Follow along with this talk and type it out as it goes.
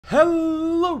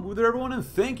Hello there everyone, and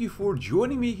thank you for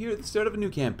joining me here at the start of a new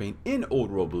campaign in Old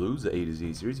World Blues, the A to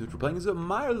Z series, which we're playing as a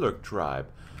Mirelurk Tribe.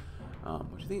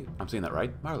 What do you think? I'm saying that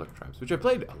right? Mirelurk Tribes, which I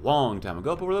played a long time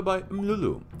ago, but we're led by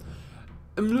Mirelurk.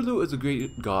 Mirelurk is a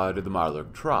great god of the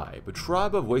Mirelurk Tribe, a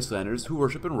tribe of wastelanders who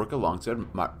worship and work alongside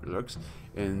Mirelurks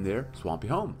in their swampy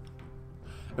home.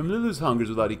 Mirelurk's hunger is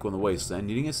without equal in the wasteland,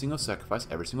 needing a single sacrifice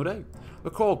every single day. The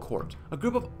Coral Court, a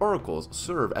group of oracles,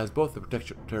 serve as both the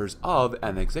protectors of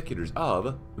and the executors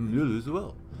of Mirelurk's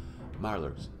will.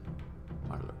 Mirelurks.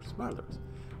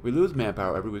 We lose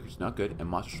manpower every week, which is not good, and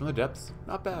monsters from the depths,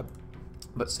 not bad.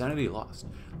 But sanity lost.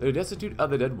 The destitute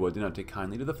of the dead wood do not take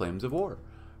kindly to the flames of war.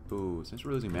 Ooh, since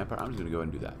we're losing manpower, I'm just going to go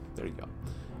ahead and do that. There you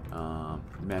go.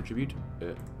 Demand tribute?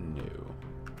 No.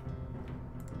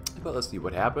 But let's see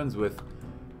what happens with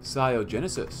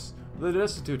Cyogenesis. The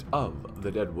destitute of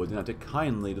the dead wood did not take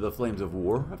kindly to the flames of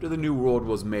war. After the new world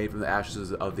was made from the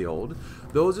ashes of the old,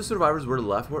 those as survivors were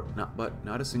left with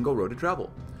not a single road to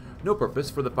travel. No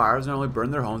purpose, for the fires not only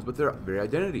burned their homes, but their very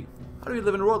identity. How do we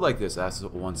live in a world like this? Asked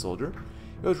one soldier.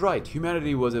 It was right.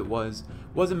 Humanity wasn't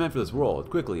meant for this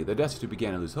world. Quickly, the destitute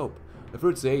began to lose hope. The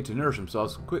fruits they ate to nourish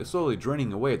themselves slowly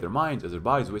draining away at their minds as their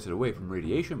bodies wasted away from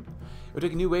radiation. It would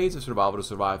take new ways of survival to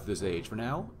survive this age. For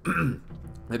now,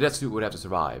 the destitute would have to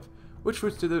survive. Which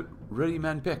fruits did the ready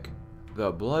man pick?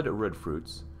 The blood red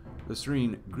fruits, the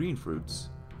serene green fruits,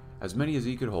 as many as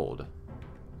he could hold.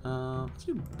 Let's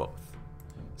do both.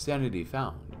 Sanity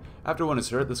found. After one is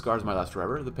hurt, the scars might last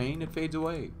forever. The pain, it fades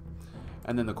away.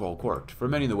 And then the Coral Court. For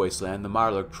many in the wasteland, the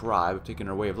Mirelurk Tribe have taken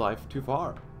their way of life too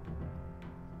far.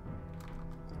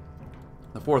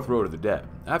 The fourth road of the dead.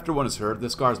 After one is hurt, the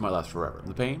scars might last forever.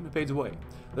 The pain, it fades away.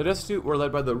 The destitute were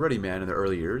led by the ready man in their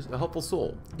early years, a helpful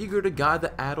soul, eager to guide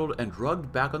the addled and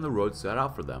drugged back on the road set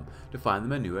out for them, to find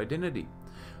them a new identity.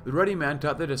 The ready man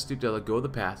taught the destitute to let go of the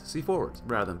past, see forwards,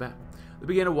 rather than back. They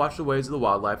began to watch the ways of the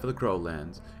wildlife of the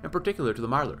Crowlands, in particular to the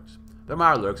Mirelurks. The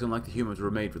Mirelurks, unlike the humans,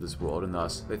 were made for this world, and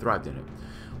thus they thrived in it.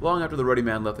 Long after the ready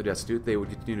man left the destitute, they would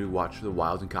continue to watch the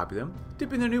wilds and copy them,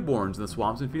 dipping their newborns in the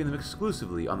swamps and feeding them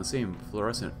exclusively on the same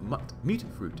fluorescent mute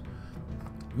fruit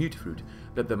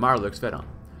that the Mirelurks fed on.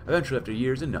 Eventually, after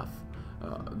years enough,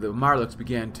 the Mirelurks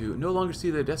began to no longer see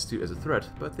the destitute as a threat,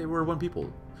 but they were one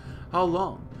people. How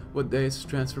long would this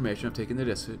transformation have taken the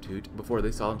destitute before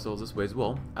they saw themselves this way as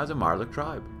well as a Mirelurk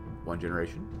tribe? 1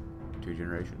 generation? 2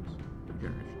 generations? 3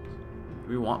 generations? Do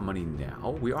we want money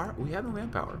now? We have no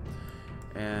manpower.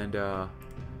 And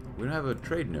we don't have a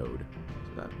trade node,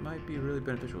 so that might be really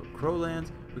beneficial. Crowlands,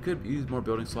 we could use more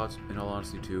building slots in all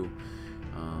honesty too.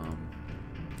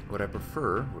 What we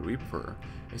prefer,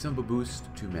 is some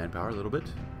boost to manpower a little bit,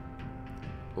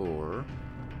 or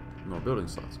more building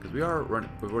slots, because we've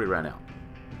already ran out.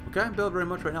 We can't build very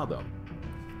much right now though.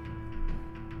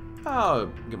 I'll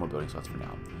get more building slots for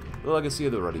now. The legacy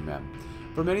of the Ruddy Man.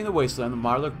 For many in the wasteland, the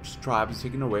Mirelurk tribe is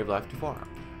taking their way of life too far.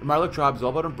 The Mirelurk tribe is all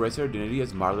about embracing their identity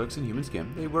as Mirelurks in human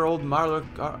skin. They wear old Mirelurk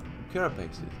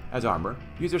carapaces as armor,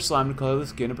 use their slime to color the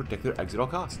skin and protect their eggs at all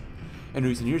costs. In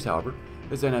recent years, however,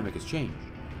 this dynamic has changed.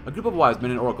 A group of wise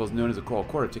men and oracles known as the Coral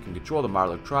Court have taken control of the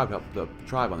Mirelurk tribe to help the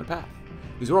tribe on their path.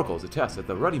 These oracles attest that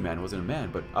the Ruddy Man wasn't a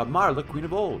man, but a Mirelurk queen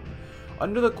of old.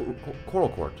 Under the Coral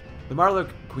Court, the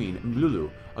Mirelurk queen, Mirelurk,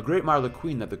 a great Mirelurk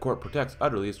queen that the court protects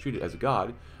utterly, is treated as a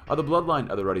god, are the bloodline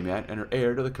of the Ruddy Man and her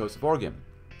heir to the coast of Oregon.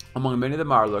 Among many of the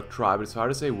Mirelurk tribe, it is hard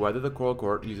to say whether the Coral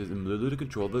Court uses Mirelurk to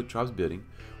control the tribe's bidding,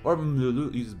 or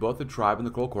Mirelurk uses both the tribe and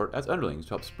the Coral Court as underlings to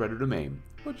help spread her domain.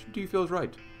 Which do you feel is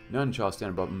right? None shall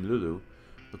stand above Mirelurk.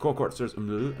 The Coral Court serves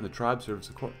Mirelurk, and the tribe serves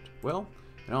the court. Well,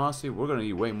 in all honesty, we're going to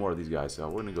need way more of these guys, so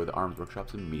we're going to go to the arms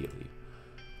workshops immediately.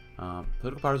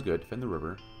 Political power is good. Defend the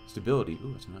river. Stability.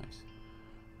 Ooh, that's nice.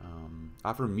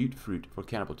 Offer mute fruit for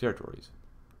cannibal territories.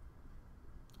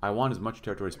 I want as much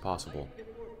territory as possible.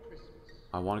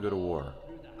 I want to go to war.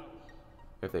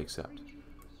 If they accept.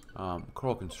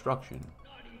 Coral construction.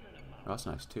 Oh, that's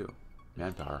nice too.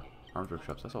 Manpower. Arms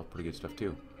workshops. That's all pretty good stuff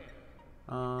too.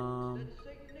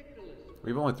 We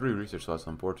have only 3 research slots,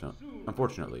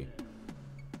 unfortunately.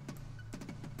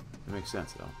 It makes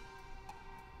sense, though.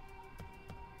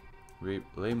 We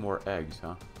lay more eggs,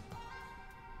 huh?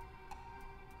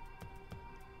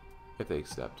 If they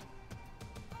accept.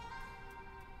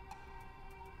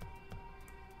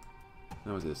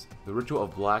 What was this? The Ritual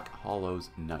of Black Hollow's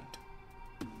Night.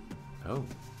 Oh.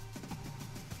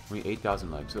 We need 8,000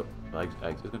 legs. So, eggs.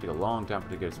 It's going to take a long time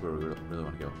to get us where we really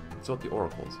want to go. Let's sort the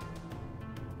oracles.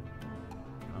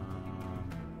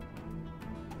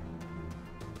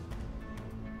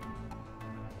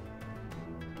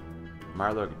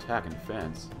 Mirelurk attack and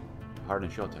defense.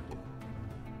 Hardened shell tactic.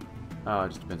 It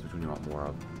just depends which one you want more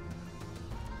of.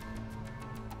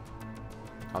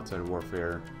 Outside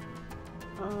warfare.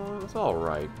 It's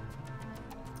alright.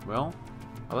 Well,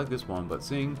 I like this one, but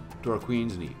seeing to our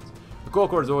queen's needs. The Coral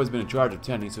Court has always been in charge of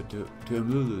tending to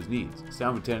Mlulu's needs. It's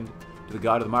time we tend to the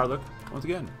god of the Mirelurk once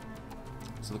again.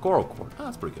 So the Coral Court. Oh,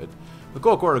 that's pretty good. The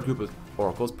Coral Court are a group of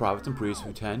oracles, prophets, and priests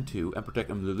who tend to and protect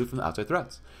Mlulu from the outside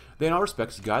threats. They in all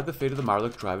respects guide the fate of the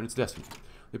Mirelurk tribe and its destiny.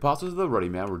 The apostles of the Ruddy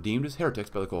Man were deemed as heretics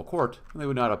by the Coral Court, and they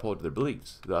would not uphold their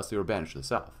beliefs. Thus, they were banished to the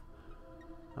south.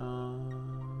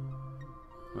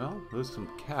 Well, there's some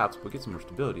caps, but get some more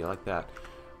stability. I like that.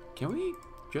 Can we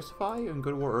justify and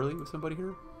go to war early with somebody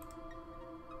here?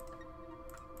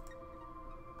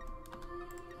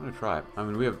 I'm gonna try it. I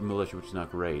mean, we have militia, which is not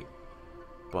great,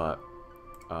 but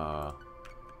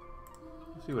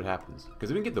let's see what happens. Because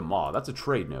we didn't get the mall. That's a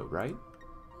trade node, right?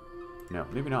 No,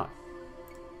 maybe not.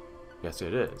 Yes,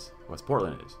 it is. West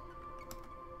Portland is.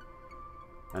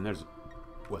 And there's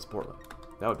West Portland.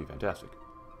 That would be fantastic.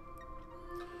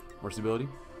 More stability.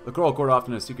 The Coral Court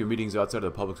often has secret meetings outside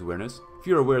of the public's awareness.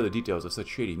 Few are aware of the details of such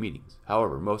shady meetings.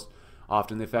 However, most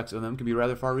often the effects of them can be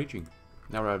rather far-reaching.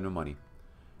 Now I have no money.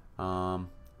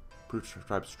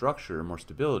 Tribe structure, more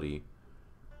stability,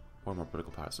 or more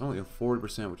political power. So only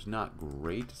 40%, which is not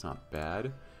great. It's not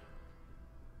bad.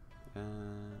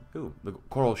 Ooh, the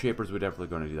Coral Shapers, we're definitely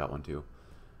going to do that one too.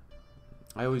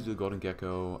 I always do the Golden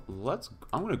Gecko.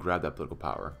 I'm going to grab that political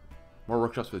power. More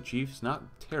workshops for the chiefs. Not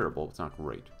terrible. It's not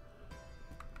great.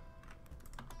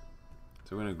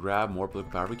 So we're going to grab more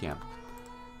political power if we can.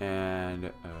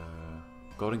 And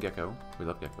Golden Gecko. We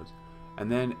love geckos. And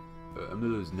then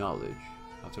Mlulu's knowledge.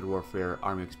 Outside warfare,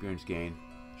 army experience gain.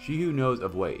 She who knows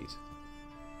of ways.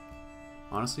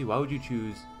 Honestly, why would you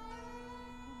choose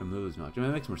Mlulu's knowledge? I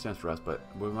mean, it makes more sense for us, but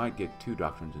we might get 2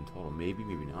 doctrines in total. Maybe,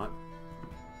 maybe not.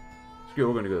 Screw it,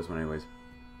 we're going to go this one anyways.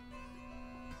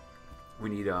 We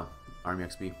need army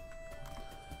XP.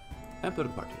 And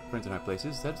political party. Friends in high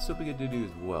places. That's still pretty good to do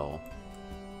as well.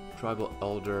 Tribal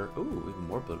elder. Ooh, even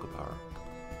more political power.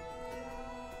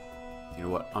 You know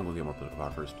what? I'm going to get more political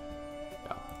power first.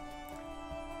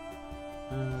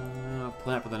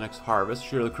 Plant for the next harvest.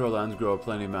 Sure, the crowlands grow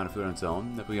plenty amount of food on its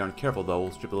own. If we aren't careful, though,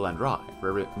 we'll strip the land dry. For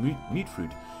every meat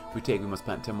fruit we take, we must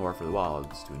plant 10 more for the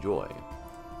wilds to enjoy.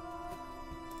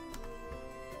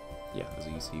 Yeah, as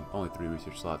you see, only 3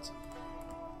 research slots.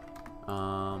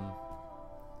 I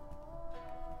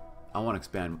want to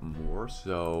expand more,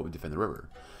 so defend the river.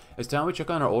 It's time we check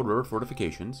on our old river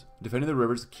fortifications. Defending the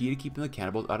river is the key to keeping the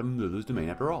cannibals out of Mlulu's domain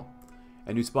after all.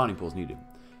 And new spawning pools needed.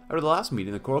 After the last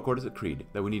meeting, the Coral Court has agreed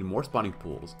that we need more spawning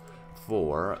pools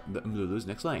for the Mlulu's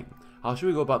next laying. How should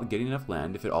we go about getting enough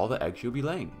land to fit all the eggs she will be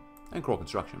laying? And coral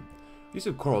construction. Use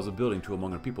of coral as a building tool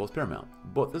among our people is paramount,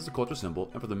 both as a cultural symbol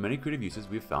and for the many creative uses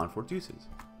we have found for its uses.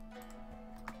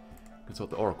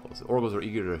 Consult the oracles. The oracles are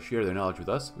eager to share their knowledge with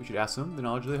us. We should ask them the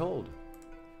knowledge they hold.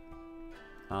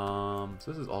 So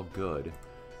this is all good.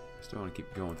 Still want to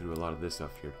keep going through a lot of this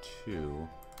stuff here too.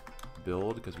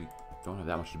 Build, because we don't have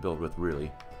that much to build with,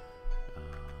 really.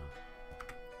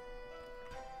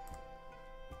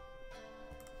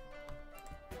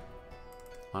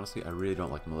 Honestly, I really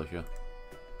don't like militia.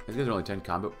 These guys are only 10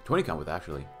 combat, 20 combat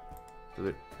actually. So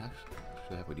they're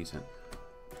actually halfway decent.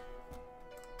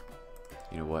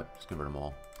 You know what? Just convert them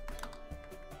all.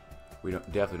 We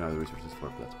definitely don't have the resources for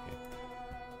it, but that's okay.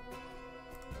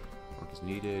 Work is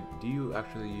needed. Do you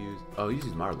actually use? Oh, you use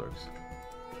these Mirelurks.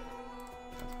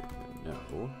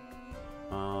 That's good.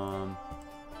 No.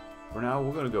 For now,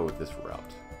 we're gonna go with this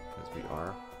route because we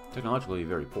are technologically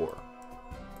very poor.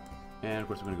 And of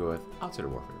course, we're going to go with outsider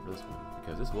warfare for this one,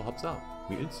 because this will help us out.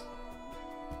 Mutants,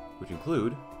 which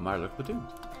include Mirelurk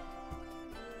platoons.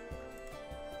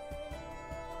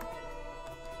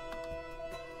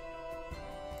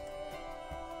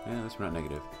 And at least we're not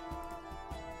negative.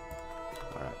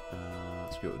 Alright,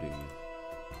 let's go do.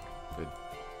 Good.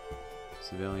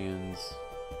 Civilians,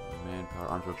 manpower,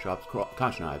 arms workshops,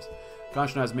 conch knives.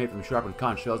 Conch knives made from sharpened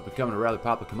conch shells becoming a rather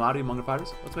popular commodity among the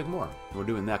fighters. Let's make more. And we're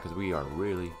doing that because we are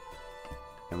really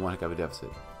in one heck of a deficit.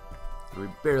 We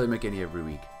barely make any every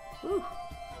week. Woo!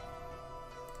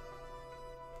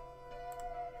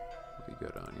 Pretty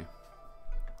good on you.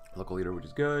 Local leader, which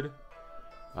is good.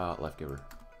 Life giver.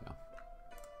 Yeah.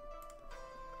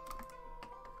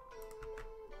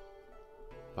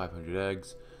 500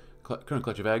 eggs. Current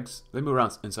clutch of eggs. They move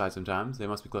around inside sometimes. They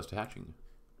must be close to hatching.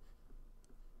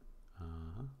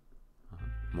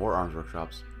 More arms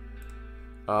workshops.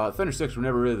 Thunder sticks were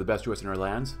never really the best choice in our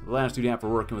lands. The land is too damp for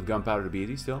working with gunpowder to be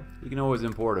easy still. We can always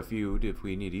import a few if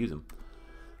we need to use them.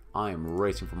 I am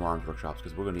racing for more arms workshops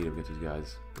because we're going to need them against these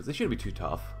guys. Because they shouldn't be too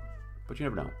tough. But you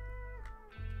never know.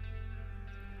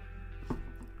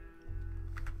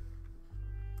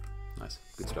 Nice.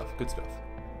 Good stuff. Good stuff.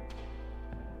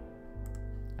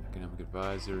 Economic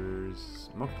advisors.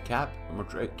 More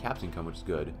caps income, which is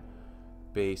good.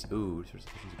 Base. Ooh, resource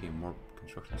efficiency gain, more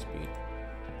construction speed.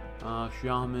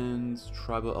 Shamans,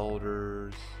 tribal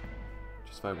elders.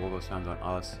 Justified warbow sounds on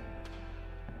us.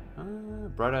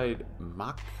 Bright-eyed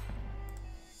mock.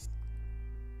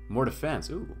 More defense.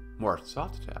 Ooh, more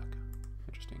soft attack.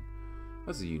 Interesting.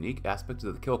 That's a unique aspect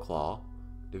of the kill claw.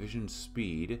 Division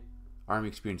speed. Army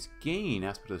experience gain.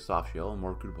 Aspect of the soft shell.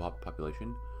 More recruitable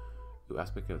population. Ooh,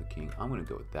 aspect of the king. I'm gonna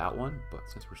go with that one. But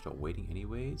since we're still waiting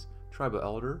anyways, tribal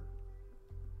elder.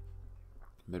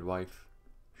 Midwife.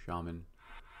 Shaman.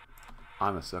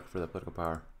 I'm a sucker for that political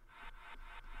power.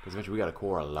 Because eventually we gotta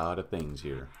core a lot of things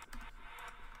here.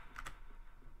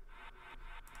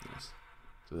 Yes.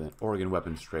 So then, Oregon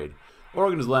weapons trade.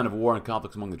 Oregon is the land of war and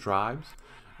conflicts among the tribes.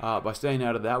 By staying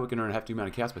out of that, we can earn a hefty amount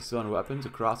of cash by selling weapons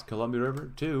across the Columbia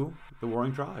River to the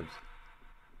warring tribes.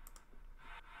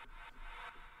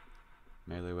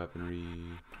 Melee weaponry.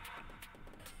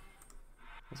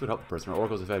 This would help the person. Our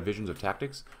oracles have had visions of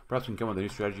tactics. Perhaps we can come up with a new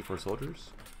strategy for soldiers.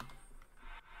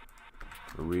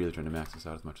 We're really trying to max this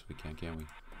out as much as we can we?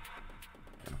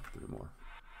 Yeah, 3 more.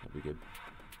 That'll be good.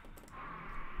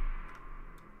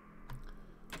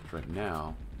 Right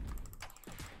now,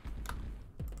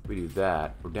 we do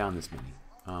that. We're down this many.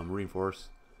 Marine Force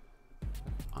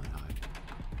on high.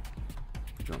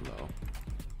 Jump low.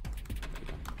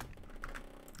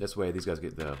 This way, these guys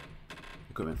get the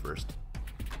equipment first.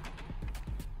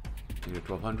 We get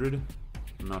 1,200.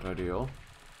 Not ideal.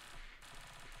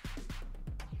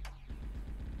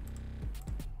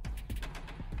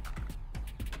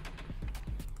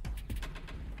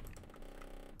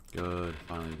 Good.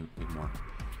 Finally, make more.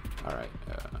 All right.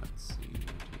 Let's see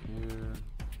here.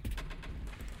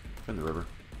 Defend the river.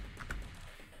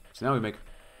 So now we make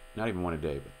not even 1 a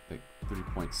day, but like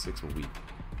 3.6 a week.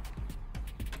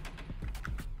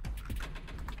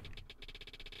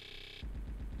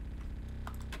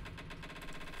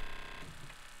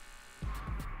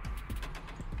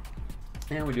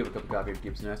 And we do have a couple coffee that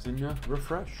keeps nice and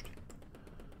refreshed.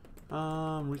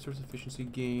 Resource efficiency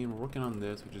gain. We're working on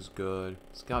this, which is good.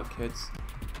 Scout kits.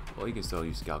 Well, you can still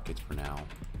use scout kits for now.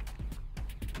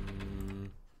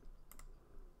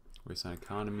 Wasteland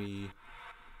economy.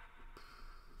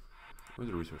 What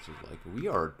are the resources like? We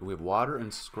have water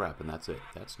and scrap, and that's it.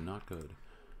 That's not good.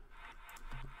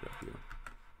 Up here.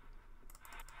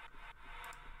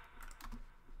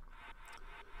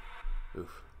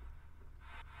 Oof.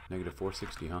 Negative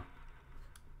 460, huh?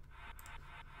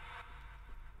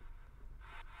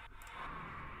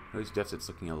 These deficits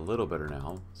looking a little better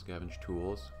now. Scavenge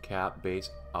tools, cap, base,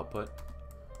 output.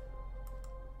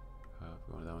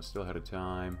 Going that one still ahead of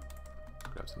time.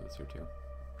 Grab some of this here too.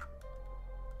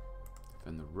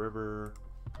 Defend the river.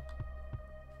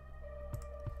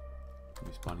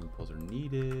 New spawning pools are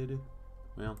needed.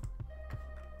 Well,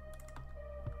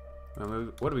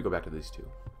 what do we go back to these two?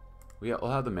 We'll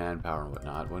have the manpower and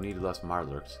whatnot. We'll need less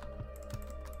Mirelurks.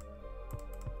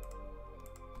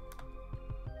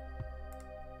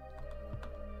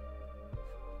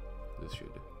 This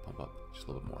should pump up just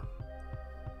a little bit more.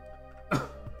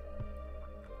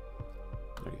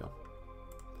 There you go.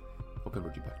 We'll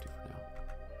convert you back to for now.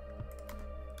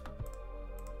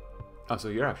 Oh, so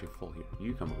you're actually full here.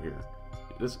 You come over here.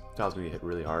 This tells me to hit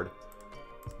really hard.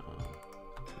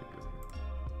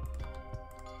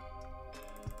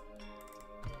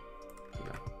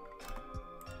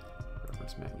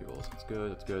 Manuals. It's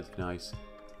good. It's good. It's nice.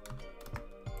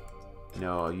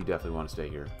 No, you definitely want to stay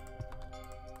here.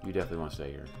 You definitely want to stay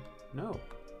here. No.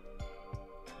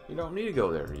 You don't need to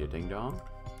go there, you ding dong.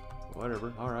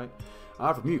 Whatever. Alright.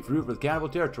 Offer mute fruit for the cannibal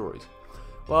territories.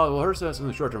 Well, it will hurt us in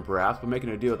the short term perhaps, but making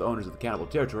a deal with the owners of the cannibal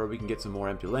territory, we can get some more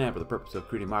empty land for the purpose of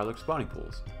creating Mirelurk spawning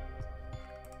pools.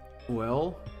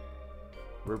 Well,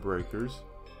 we're breakers.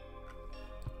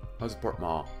 How's the Port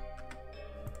Mall?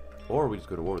 Or we just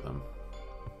go to war with them.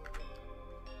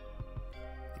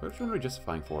 Which one are we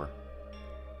justifying for?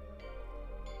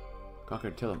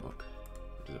 Conquered Tillamook,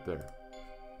 which is up there.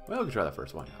 Well, we can try that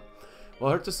first. Why not? Well,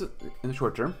 it hurts us in the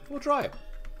short term. We'll try it.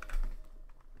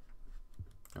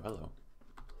 Oh, hello.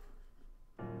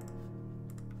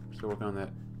 Still working on that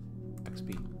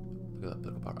XP. Look at that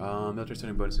political power. Military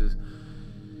sending bonuses.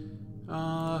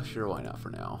 Sure, why not for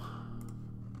now?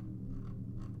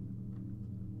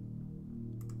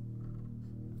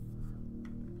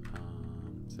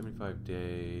 75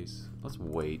 days. Let's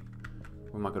wait.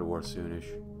 We might go to war soonish.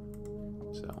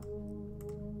 So,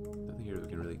 nothing here we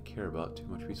can really care about. Too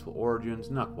much peaceful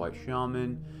origins. Not quite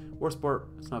shaman. War sport.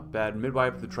 It's not bad.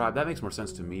 Midwife of the tribe. That makes more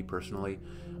sense to me personally,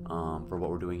 for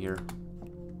what we're doing here.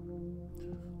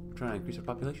 trying to increase our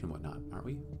population and whatnot, aren't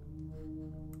we?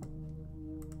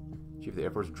 Chief of the Air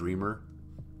Force Dreamer.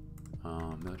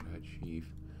 Military Head Chief.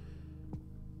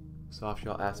 Soft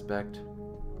Shell Aspect.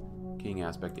 King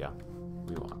Aspect, yeah.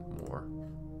 We want more.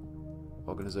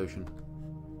 Organization.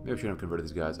 Maybe I shouldn't have converted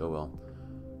these guys. Oh well.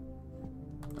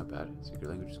 Not bad. Secret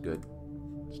language is good.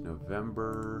 It's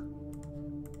November.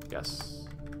 Yes.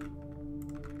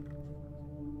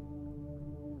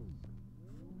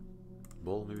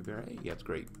 Bull, maybe bear. Hey, yeah, it's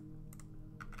great.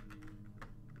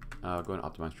 Go and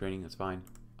optimize training. That's fine.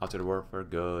 Outside of warfare,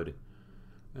 good.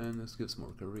 And let's give some more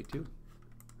recovery rate too.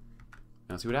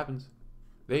 Now see what happens.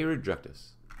 They reject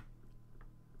us.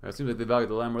 It seems like they value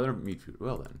the land more than meat food.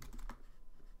 Well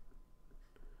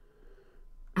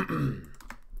then.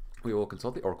 We will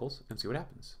consult the oracles and see what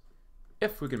happens.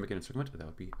 If we can make an instrument, that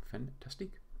would be fantastic.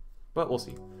 But we'll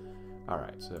see.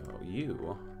 Alright, so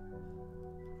you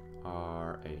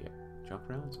are a junk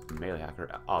rounds, melee hacker,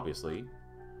 obviously.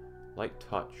 Light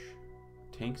touch,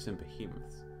 tanks and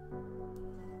behemoths.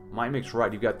 Might makes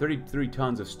right. You've got 33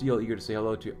 tons of steel eager to say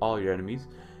hello to all your enemies.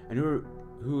 And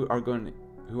who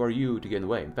are you to get in the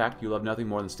way? In fact, you love nothing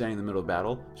more than standing in the middle of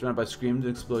battle, surrounded by screams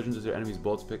and explosions as your enemies'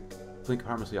 bolts blink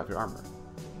harmlessly off your armor.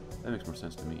 That makes more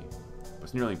sense to me.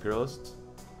 But nearly imperialists.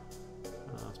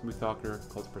 Smooth talker,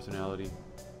 cult of personality.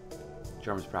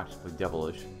 Charm is practically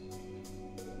devilish.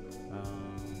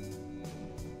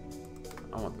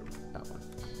 I want that one.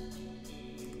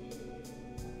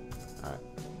 Alright.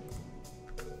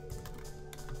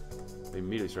 They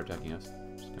immediately start attacking us.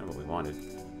 Which is kind of what we wanted.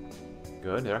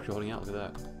 Good, they're actually holding out. Look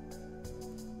at that.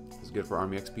 This is good for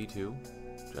Army XP too.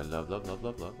 Which I love, love, love,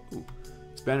 love, love. Ooh.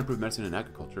 Expand and improve medicine and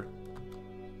agriculture.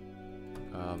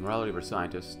 Morality of our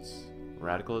scientists.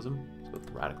 Radicalism? Let's go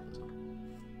with radicalism.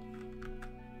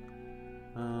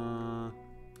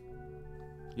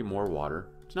 Get more water.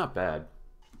 It's not bad.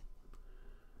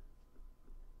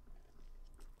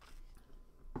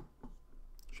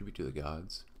 Should be to the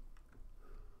gods.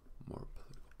 More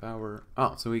political power.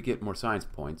 Oh, so we get more science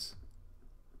points.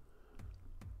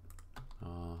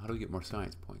 How do we get more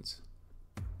science points?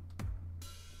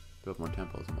 Build more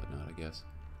temples and whatnot, I guess.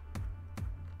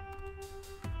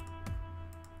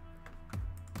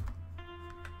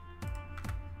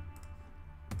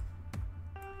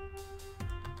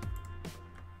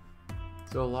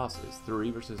 So losses,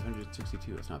 3 versus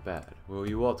 162, that's not bad. Well,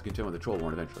 you will have to contend with the troll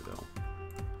warren eventually, though.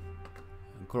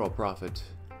 And Coral Prophet,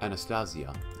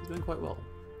 Anastasia, is doing quite well.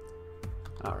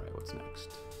 Alright, what's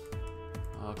next?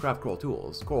 Craft coral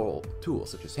tools. Coral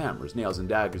tools such as hammers, nails, and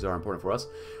daggers are important for us.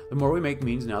 The more we make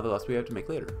means now, the less we have to make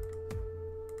later.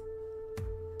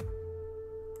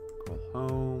 Coral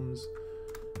homes.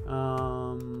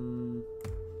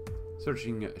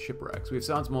 Searching shipwrecks. We have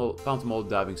found some old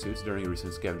diving suits during a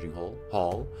recent scavenging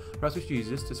haul. Perhaps we should use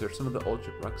this to search some of the old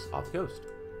shipwrecks off the coast.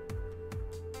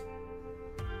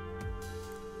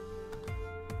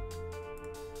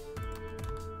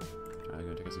 Are they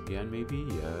going to take us again, maybe?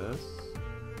 Yes.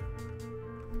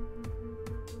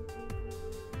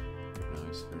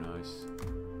 Nice, very nice.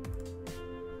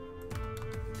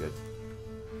 Good.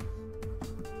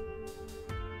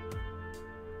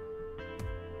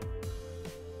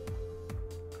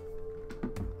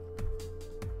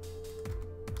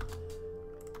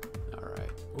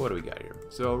 What do we got here?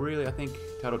 So really, I think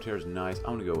Title Tear is nice.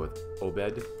 I'm gonna go with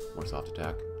Obed, more soft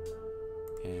attack,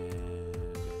 and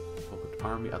Focused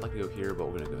Army. I'd like to go here, but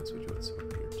we're gonna go and switch what's over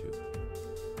here too.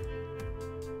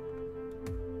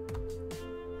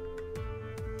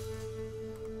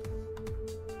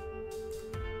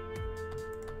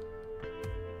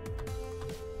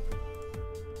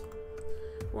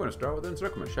 We're gonna start with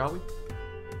encirclement, shall we?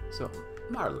 So,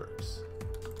 Mirelurks.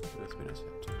 That's been a set.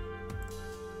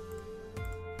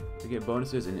 We get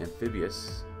bonuses in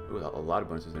amphibious. Ooh, a lot of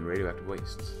bonuses in radioactive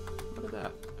wastes. Look at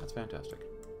that. That's fantastic.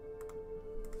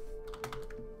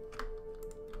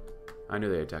 I knew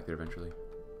they'd attack there eventually.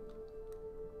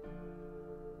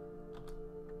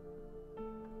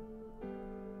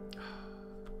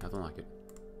 Nothing like it.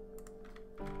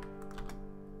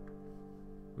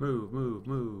 Move, move,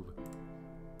 move.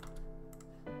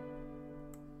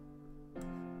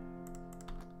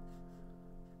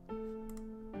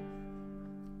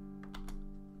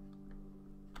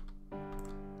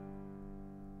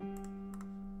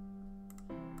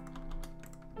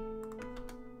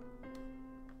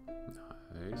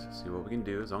 See what we can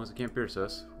do. As long as it can't pierce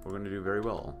us, we're going to do very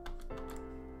well.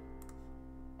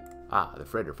 Ah, the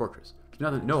freighter fortress.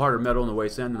 There's no harder metal in the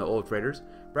wasteland than the old freighters.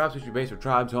 Perhaps we should base our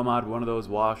tribe's home out of one of those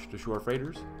washed-ashore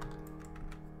freighters.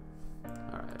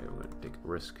 Alright, we're going to take a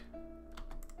risk.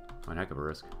 One heck of a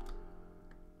risk.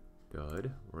 Good.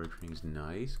 good. Warrior training's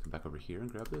nice. Come back over here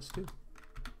and grab this too.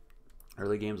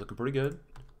 Early game's looking pretty good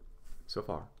so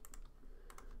far.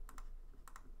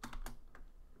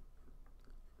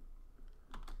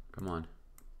 Come on.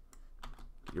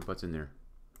 Get your butts in there.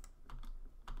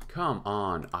 Come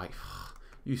on.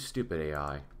 You stupid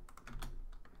AI.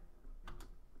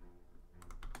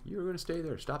 You're going to stay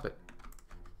there. Stop it.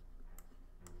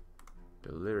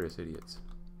 Delirious idiots.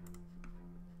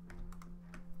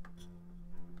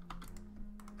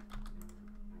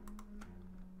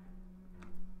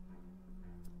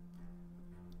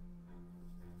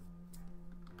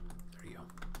 There you go.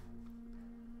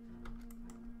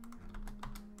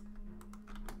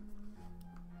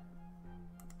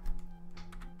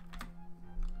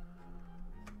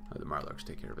 Let the Mirelurks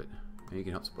take care of it. And you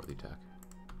can help support the attack.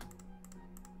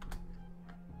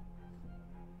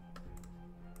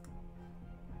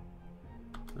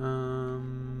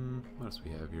 What else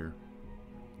we have here?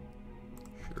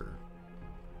 Sure.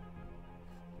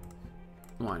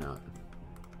 Why not?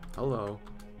 Hello.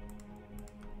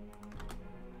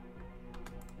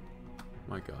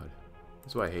 My God.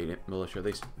 That's why I hate it. Militia.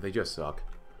 They just suck.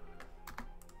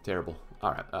 Terrible.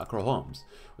 Alright, coral homes.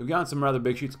 We've gotten some rather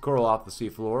big sheets of coral off the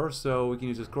seafloor, so we can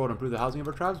use this coral to improve the housing of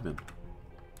our tribesmen.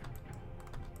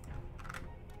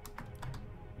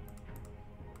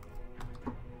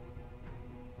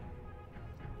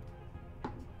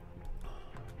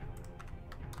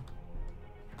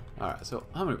 Alright, so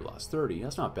how many we lost? 30.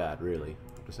 That's not bad, really.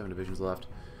 After 7 divisions left.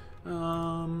 Here,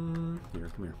 come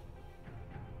here.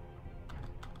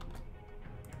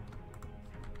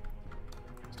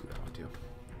 Let's do that one, too.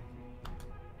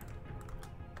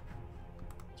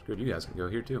 Screw it, you guys can go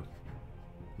here, too. You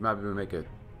might be able to make a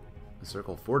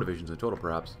circle 4 divisions in total,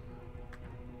 perhaps.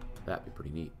 That'd be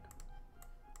pretty neat.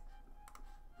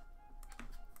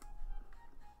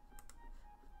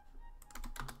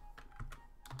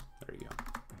 There you go.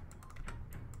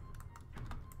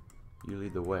 You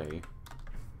lead the way.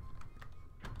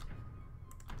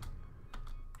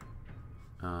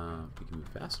 If we can move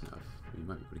fast enough, we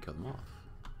might be able to kill them off.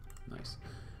 Nice.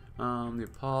 The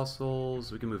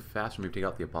apostles, we can move faster, maybe take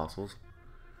out the apostles.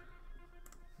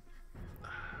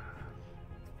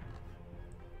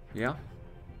 Yeah?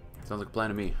 Sounds like a plan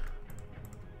to me.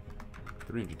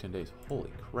 310 days.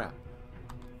 Holy crap.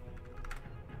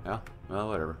 Yeah, well,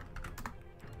 whatever.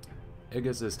 I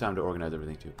guess it's time to organize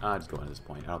everything too. Just go on at this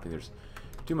point. I don't think there's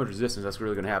too much resistance that's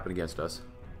really going to happen against us.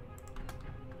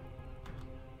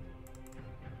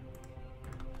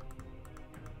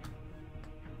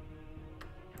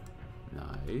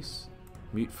 Nice.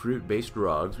 Mute fruit based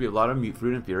drugs. We have a lot of mute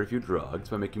fruit and very few drugs.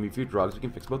 By making mute fruit drugs, we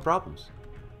can fix both problems.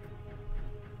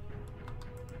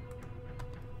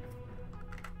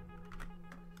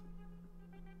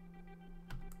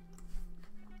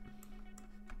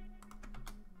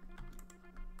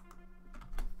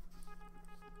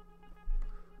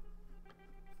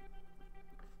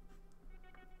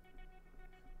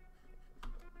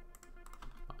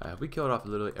 We killed off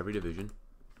literally every division.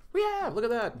 We have! Look at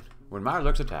that! When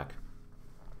Mirelurks attack.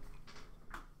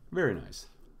 Very nice.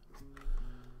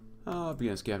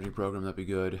 Begin a scavenging program, that'd be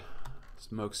good.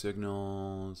 Smoke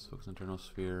signals, focus on internal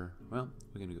sphere. Well,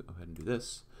 we're gonna go ahead and do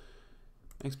this.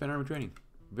 And expand army training.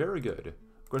 Very good.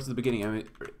 Of course, at the beginning, I mean,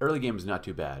 early game is not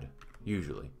too bad,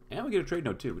 usually. And we get a trade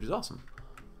node too, which is awesome.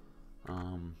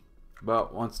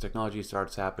 But once technology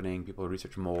starts happening, people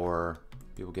research more,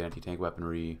 people get anti-tank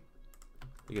weaponry.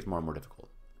 It gets more and more difficult.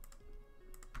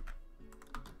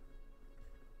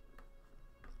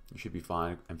 You should be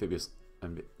fine. Amphibious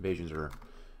invasions are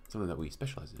something that we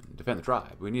specialize in. Defend the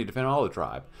tribe. We need to defend all the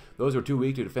tribe. Those who are too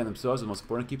weak to defend themselves are the most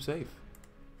important to keep safe.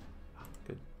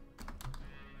 Good.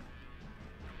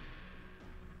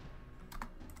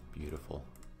 Beautiful.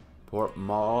 Port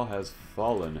Mall has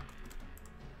fallen.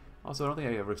 Also, I don't think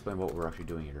I ever explained what we're actually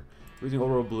doing here. We're using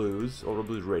Old World Blues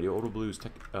Radio, Old World Blues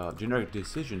generic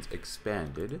decisions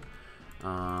expanded.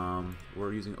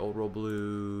 We're using Old World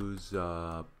Blues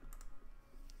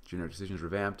generic decisions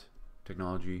revamped,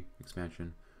 technology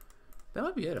expansion. That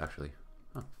might be it, actually.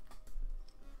 Huh.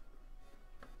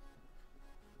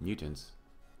 Mutants.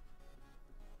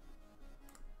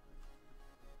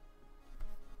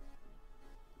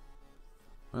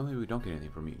 Well, maybe we don't get anything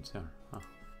from mutants. Yeah. Huh.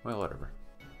 Well, whatever.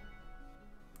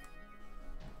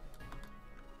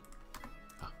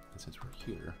 Since we're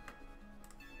here,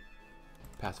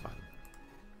 pacify them.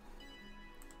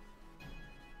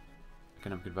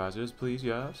 Economic advisors, please,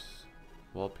 yes.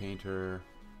 Wall painter.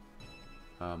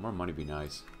 More money would be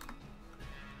nice.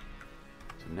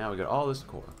 So now we got all this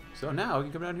core. So now we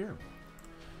can come down here.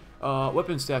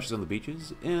 Weapon stashes on the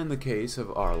beaches. In the case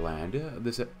of our land,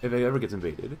 if it ever gets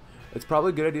invaded, it's probably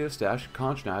a good idea to stash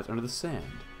conch knives under the sand,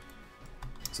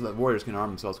 so that warriors can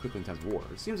arm themselves quickly in times of war.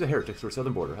 It seems the heretics to our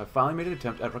southern border have finally made an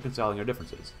attempt at reconciling our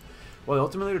differences. While they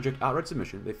ultimately reject outright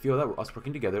submission, they feel that us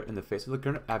working together in the face of the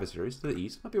current adversaries to the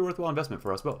east might be a worthwhile investment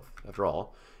for us both. After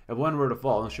all, if one were to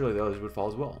fall, then surely the others would fall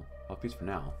as well. Well, peace for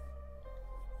now.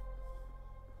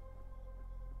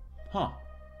 Huh.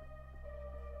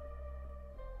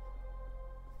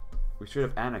 We should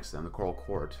have annexed them, the Coral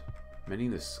Court.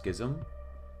 Mending the schism?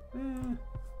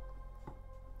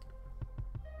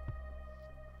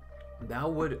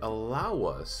 That would allow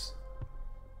us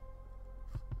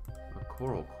a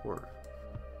Coral Court.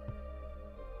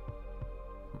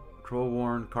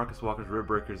 Trollwarn, Carcass Walkers, Rib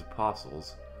Breakers,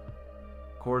 Apostles.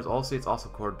 Cores, all states also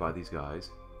cored by these guys.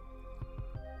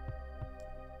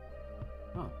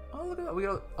 Oh, look at that. We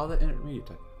got all that intermediate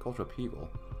type. Cultural upheaval.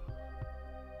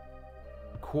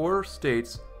 Core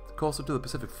states coastal to the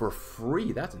Pacific for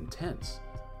free. That's intense.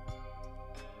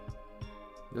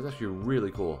 That's actually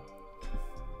really cool.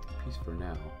 Peace for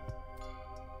now.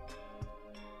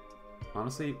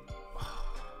 Honestly,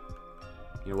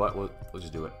 you know what? We'll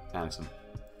just do it. Annex them.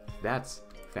 That's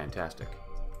fantastic.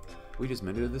 We just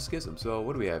mended the schism. So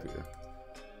what do we have here?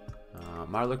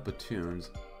 Mirelurk platoons.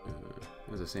 It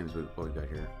was the same as what we got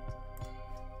here.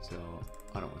 So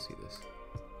I don't want to see this.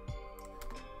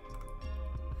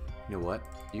 You know what?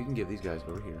 You can give these guys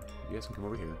over here. You guys can come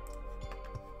over here.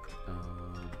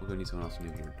 We're gonna need someone else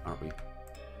new here, aren't we?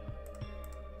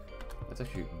 That's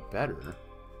actually better.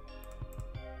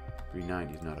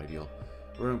 390 is not ideal.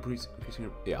 We're increasing.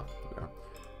 Yeah, we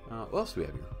are. What else do we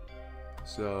have here?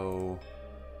 So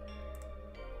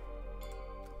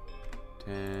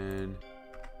 10.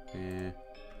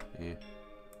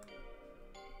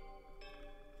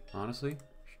 Honestly,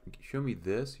 show me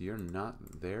this. You're not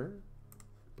there.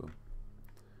 Boom.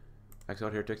 X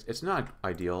out heretics. It's not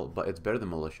ideal, but it's better than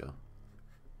militia.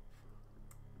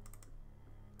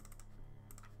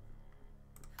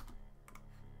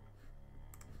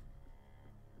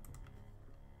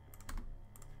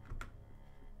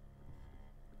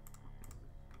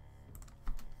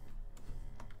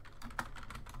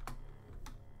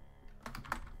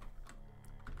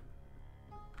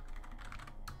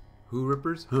 Who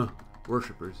rippers? Huh.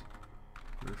 Worshippers.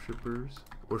 Worshippers.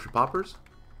 Worship-hoppers?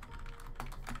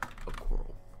 Of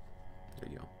coral. There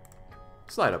you go.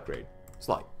 Slight upgrade.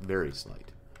 Slight. Very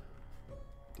slight.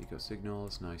 Deco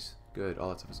signals. Nice. Good. All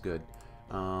that stuff is good.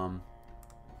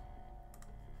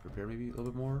 Repair maybe a little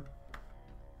bit more?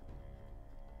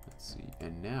 Let's see.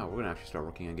 And now we're going to actually start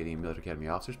working on getting military academy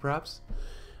officers, perhaps.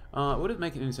 It wouldn't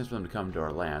make any sense for them to come to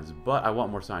our lands, but I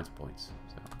want more science points.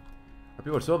 So. Our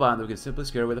people are so violent that we can simply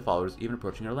scare away the followers, even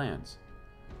approaching our lands.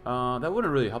 That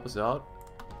wouldn't really help us out.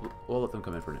 We'll let them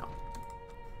come in for now.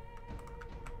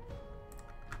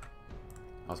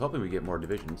 I was hoping we'd get more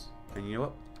divisions. And you know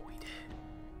what? We did.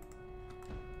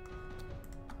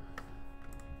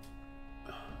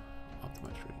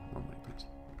 Optimize trading. More money, please.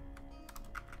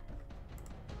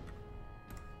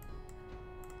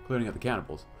 Clearing out the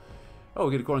cannibals. Oh,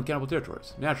 we get to go on cannibal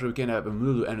territories. Naturally, we can't have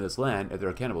Umlulu enter this land if there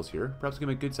are cannibals here. Perhaps we can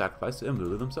make good sacrifice to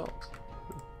Umlulu themselves.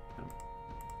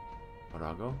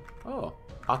 Arago. Oh,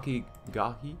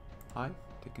 Akigahi. Hi.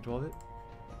 Take control of it.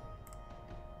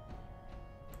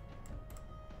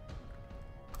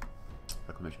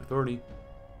 Reclamation Authority.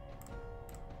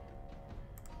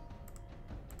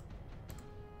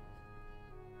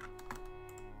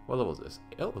 What level is this?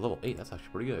 Oh, level 8. That's actually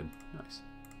pretty good. Nice.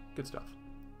 Good stuff.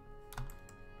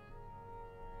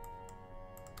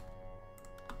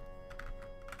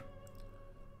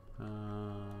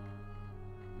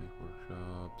 Make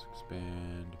workshops,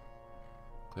 expand,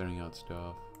 clearing out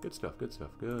stuff. Good stuff, good stuff.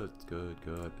 Good.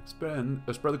 Expand,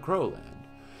 spread the Crow land.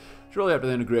 Shortly after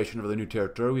the integration of the new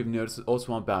territory, we've noticed the old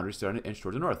swamp boundary starting to inch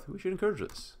towards the north. We should encourage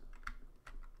this.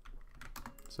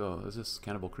 So, is this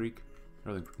Cannibal Creek?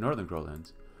 Northern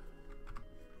Crowlands.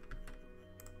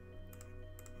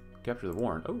 Capture the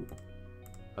Warren. Oh!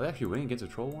 Are they actually winning against a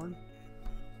Troll Warren?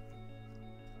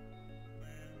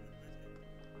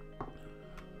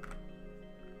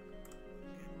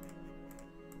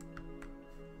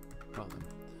 Well then.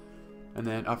 And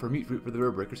then offer meat fruit for the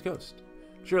River Breakers Coast.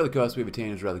 Sure, the coast we've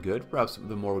attained is rather good. Perhaps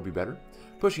the more would be better.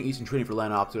 Pushing east and trading for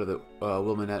land opposite of the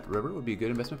Willamette River would be a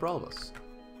good investment for all of us.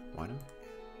 Why not?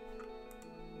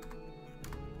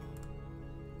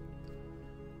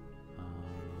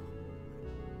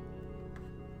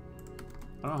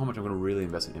 I don't know how much I'm going to really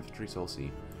invest in infantry, so we'll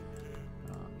see.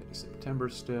 Maybe September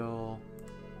still.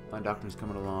 Land Doctrine's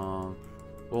coming along.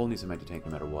 We'll need some anti-tank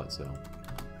no matter what, so.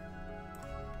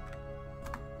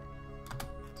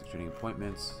 Exchanging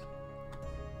appointments.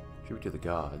 Tribute to the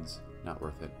gods. Not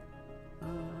worth it.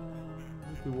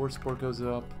 The war support goes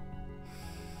up.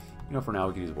 You know, for now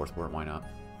we could use war support. Why not?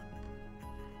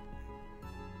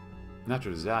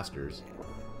 Natural disasters.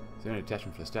 Is there any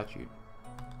attachment for the statute?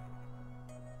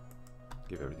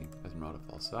 Give everything. Esmeralda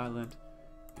falls silent.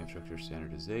 Infrastructure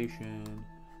standardization.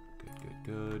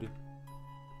 Good.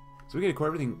 So we get to acquire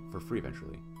everything for free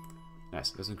eventually.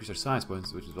 Nice. It does increase our science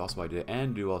points, which is also why I did it,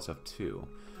 and do all that stuff too.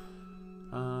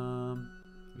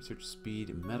 Research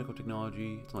speed, medical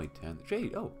technology. It's only 10.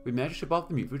 Trade. Oh, we managed to ship off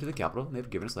the mute fruit to the capital, and they've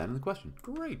given us land in the question.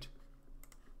 Great.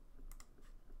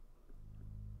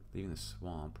 Leaving the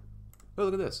swamp. Oh,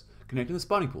 look at this. Connecting the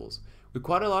spawning pools. We've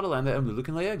quite a lot of land that Emlulu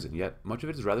can lay eggs in, yet much of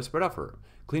it is rather spread out for her.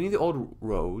 Cleaning the old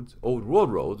world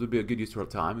roads would be a good use to her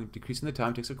time, and decreasing the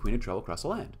time it takes a queen to travel across the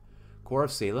land. Core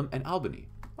of Salem and Albany.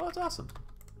 Oh, that's awesome.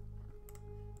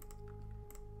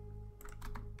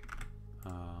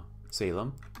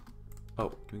 Salem. Oh,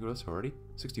 can we go to this already?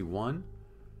 61?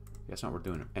 Yeah, that's not what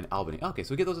we're doing. And Albany. Okay,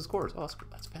 so we get those as cores. Oh,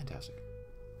 that's fantastic.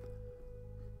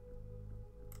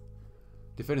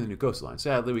 Defending the new coastline.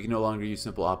 Sadly, we can no longer use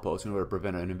simple outposts in order to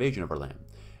prevent an invasion of our land.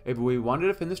 If we want to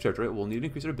defend this territory, we'll need to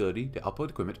increase our ability to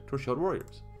output equipment to our shield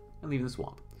warriors. And leaving the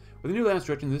swamp. With the new land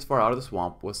stretching this far out of the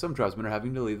swamp, with some tribesmen are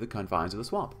having to leave the confines of the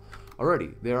swamp.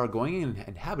 Already, they are going and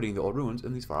inhabiting the old ruins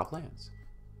in these far-off lands.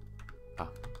 Ah.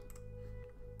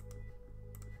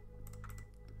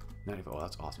 95. Oh,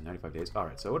 that's awesome. 95 days.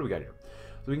 Alright, so what do we got here?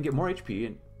 So we can get more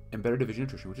HP and better division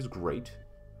attrition, which is great.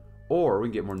 Or we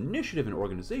can get more initiative and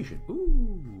organization.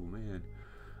 Ooh, man.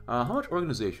 How much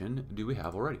organization do we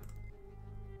have already?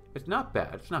 It's not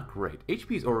bad. It's not great.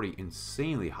 HP is already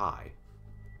insanely high.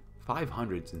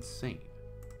 500 is insane,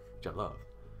 which I love.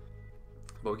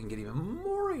 But we can get even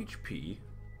more HP.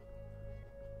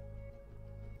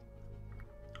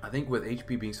 I think with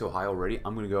HP being so high already,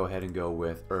 I'm going to go ahead and go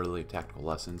with early tactical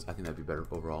lessons. I think that'd be better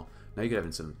overall. Now you could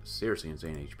have some seriously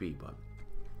insane HP, but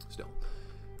still.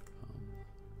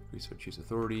 Research Chief's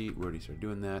Authority. Where do you start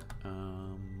doing that?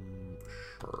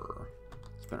 Sure.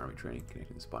 Spent army training,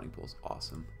 connecting the spawning pools.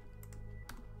 Awesome.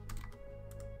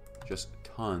 Just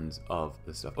tons of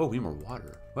this stuff. Oh, we need more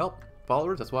water. Well,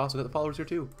 followers. That's why I also got the followers here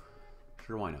too.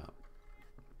 Sure, why not?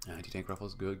 Anti-tank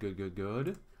rifles.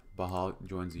 Good. Baja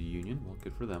joins the Union. Well,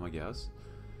 good for them, I guess.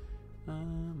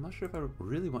 I'm not sure if I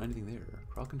really want anything there.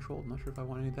 Crowd control. I'm not sure if I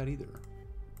want any of that either.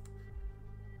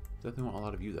 Definitely want a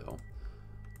lot of you though.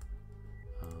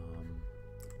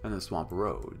 And then swamp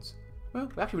roads. Well,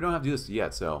 actually, we don't have to do this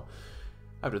yet, so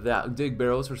after that, dig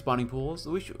barrels for spawning pools.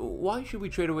 Why should we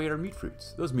trade away our meat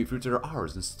fruits? Those meat fruits are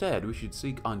ours. Instead, we should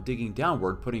seek on digging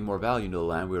downward, putting more value into the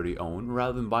land we already own,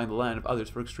 rather than buying the land of others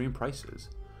for extreme prices.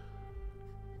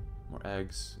 More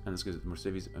eggs, and this gives us more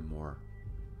cities and more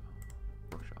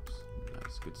workshops.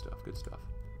 Nice, good stuff.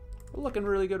 We're looking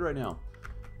really good right now.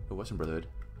 The Western Brotherhood.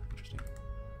 Interesting.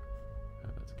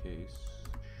 If that's the case,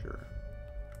 sure.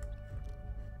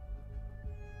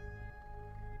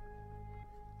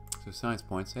 So science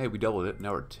points. Hey, we doubled it.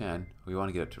 Now we're at 10. We want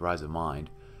to get it to Rise of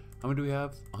Mind. How many do we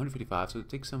have? 155. So it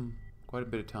takes quite a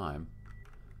bit of time.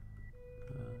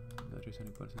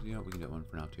 You know, we can get one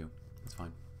for now too. That's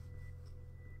fine.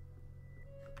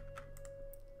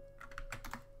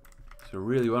 So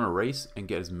really, we want to race and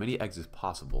get as many eggs as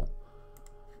possible.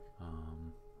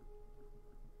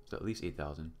 So at least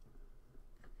 8,000.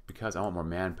 Because I want more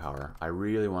manpower. I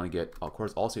really want to get, of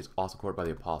course, all states also covered by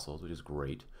the apostles, which is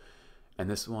great. And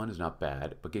this one is not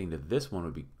bad, but getting to this one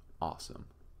would be awesome.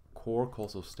 Core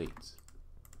coastal states.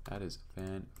 That is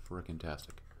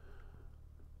fan-frickin-tastic.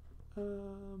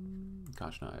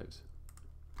 Conch knives.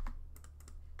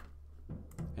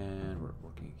 And we're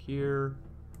working here.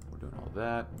 We're doing all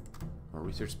that. More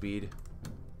research speed.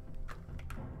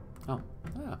 Oh,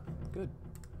 yeah, good.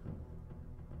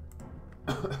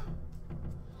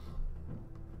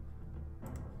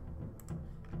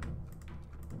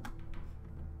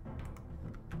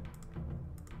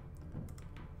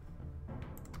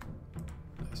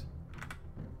 Nice.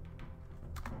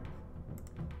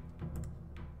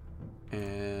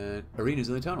 And arenas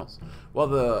in the tunnels. While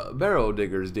the barrow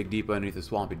diggers dig deep underneath the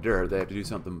swampy dirt, they have to do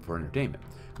something for entertainment.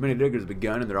 Many diggers have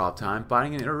begun in their off time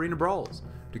fighting in arena brawls.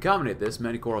 To accommodate this,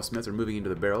 many coral smiths are moving into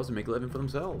the barrels to make a living for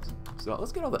themselves. So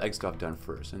let's get all the egg stuff done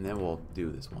first, and then we'll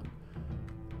do this one.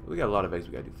 We got a lot of eggs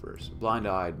we gotta do first.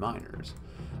 Blind-eyed miners.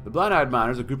 The blind-eyed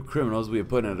miners are a group of criminals we have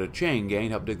put into a chain gang to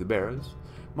help dig the barrows.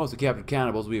 Most of the captured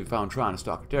cannibals we have found trying to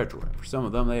stalk our territory. For some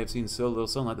of them, they have seen so little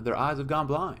sunlight that their eyes have gone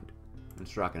blind and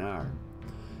struck an iron.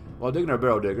 While digging our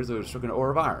barrow diggers, they have struck an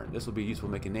ore of iron. This will be useful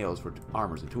making nails for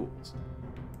armors and tools.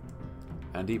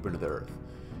 And deeper into the earth.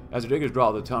 As the diggers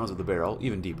draw the tunnels of the barrel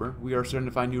even deeper, we are starting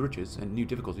to find new riches and new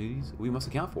difficulties we must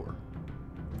account for.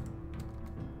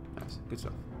 Nice. Good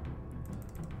stuff.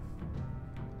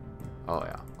 Oh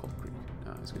yeah, Cold Creek.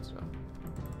 No, that's good stuff.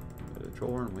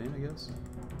 Troll and win, I guess?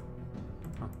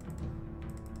 Huh.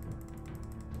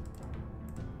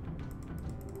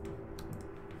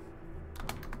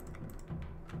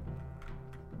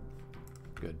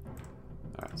 Good.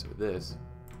 Alright, so this,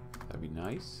 that'd be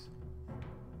nice.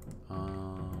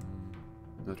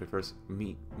 Military first,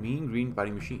 mean green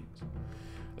fighting machines.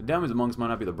 The demons amongst might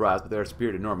not be the brass, but they are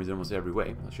superior to normies in almost every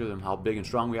way. Let's show them how big and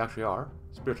strong we actually are.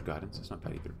 Spiritual guidance, it's not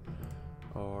bad either.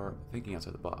 Or thinking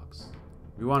outside the box.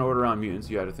 If you want to order around mutants,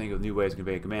 you have to think of new ways to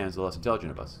convey commands to the less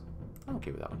intelligent of us. I'm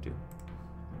okay with that one too.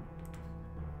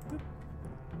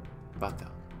 Bata.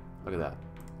 Look at that.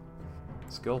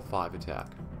 Skill 5 attack.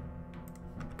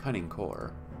 Cunning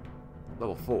core.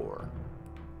 Level 4.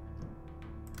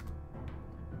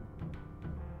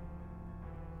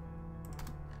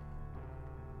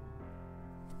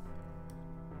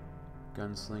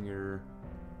 Gunslinger.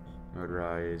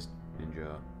 Motorized.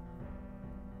 Ninja.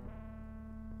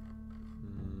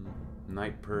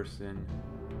 Night person.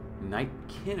 Night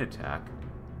kin attack.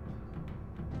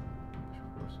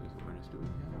 Forces awareness. Do we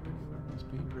have any awareness?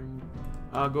 Pain drain?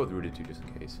 I'll go through it too just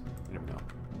in case. You never know.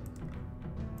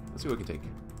 Let's see what we can take.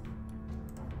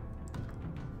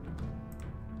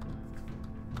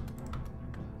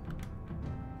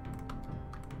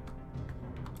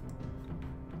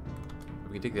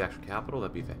 If we can take the actual capital,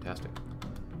 that'd be fantastic.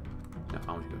 No,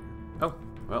 how much go here? Oh,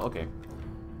 well, okay.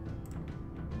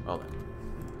 Well then.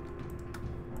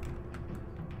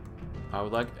 I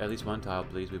would like at least one tile,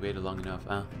 please. We waited long enough.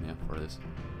 Yeah, for this.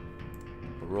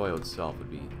 The royal itself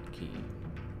would be key.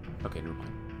 Okay, never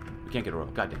mind. We can't get a royal.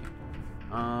 God dang it.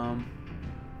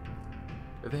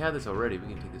 If they had this already, we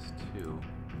can take this too.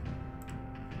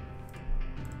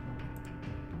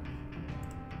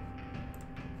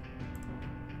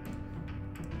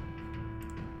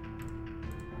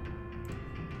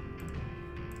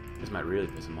 This might really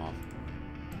piss him off.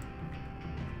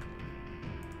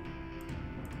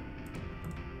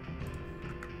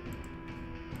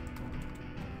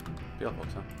 Field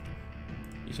folks, huh?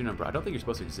 Eastern number. I don't think you're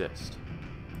supposed to exist.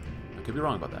 I could be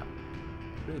wrong about that.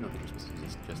 I really don't think you're supposed to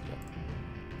exist just yet.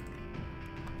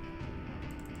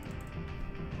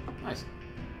 Nice.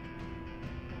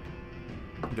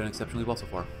 You've done exceptionally well so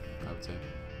far, I would say.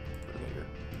 What do we got here?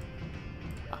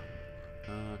 Ah.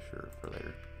 Sure, for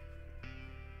later.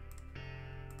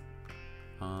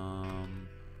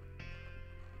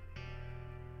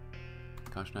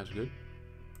 Conscientize good.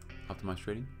 Optimize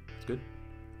trading. It's good.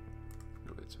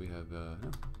 So we have,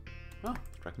 no. Oh,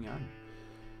 striking iron.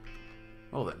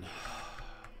 Well then.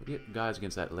 We'll get guys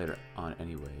against that later on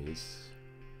anyways.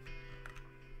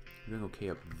 We're doing okay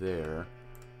up there.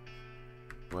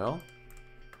 Well.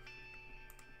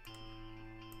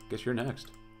 Guess you're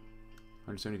next.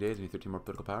 170 days, and 13 more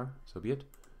political power. So be it.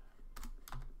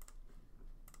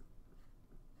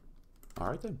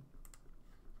 Alright then.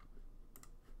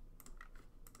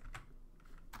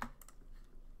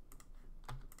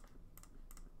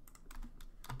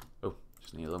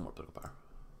 Just need a little more political power.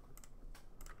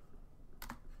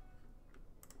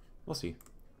 We'll see.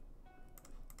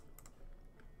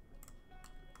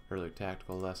 Early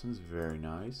tactical lessons, very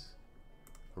nice.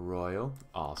 Royal,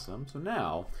 awesome. So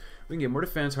now we can get more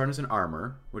defense, hardness, and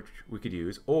armor, which we could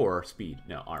use, or speed.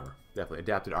 No, armor. Definitely.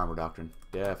 Adapted armor doctrine.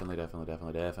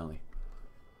 Definitely.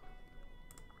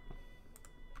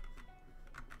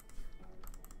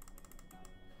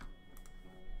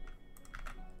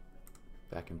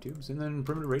 Vacuum tubes, and then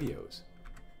perimeter radios.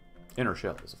 Inner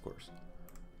shells, of course.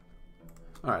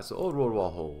 Alright, so old world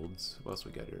wall holds. What else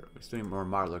we got here? We're still more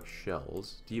Mirelurk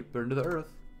shells. Deeper into the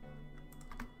earth.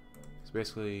 So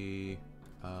basically,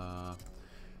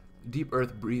 deep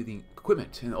earth breathing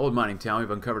equipment. In the old mining town, we've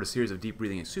uncovered a series of deep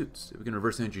breathing suits. If we can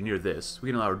reverse engineer this, we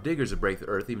can allow our diggers to break the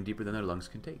earth even deeper than their lungs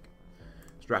can take.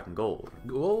 Extracting gold.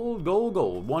 Gold, gold,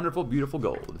 gold. Wonderful, beautiful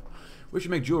gold. We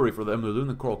should make jewelry for them to loom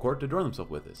the coral court to adorn themselves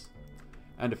with this.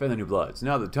 And defend the new bloods.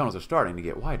 Now that the tunnels are starting to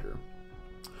get wider.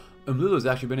 Lulu's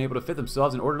actually been able to fit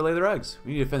themselves in order to lay their eggs.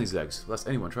 We need to defend these eggs, lest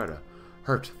anyone try to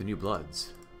hurt the new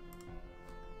bloods.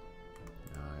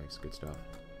 Nice, good stuff.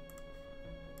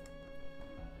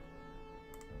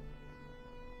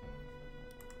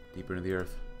 Deeper into the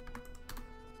earth.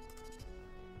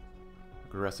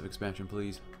 Aggressive expansion,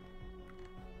 please.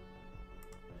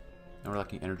 And we're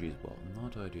lacking energy as well.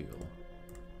 Not ideal.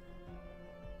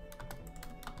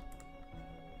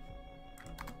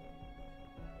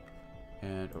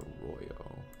 And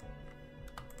Arroyo.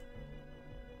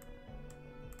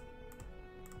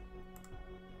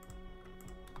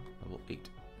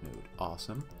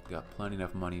 awesome. Got plenty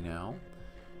enough money now.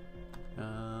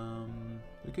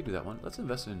 We could do that one. Let's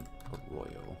invest in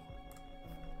Arroyo.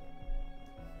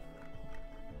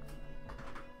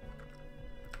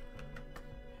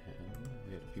 And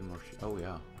we had a few more. Oh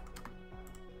yeah.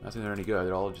 Not saying they're any good.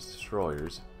 They're all just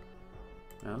destroyers.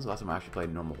 That was the last time I actually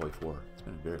played normal Hoi4. It's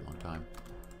been a very long time.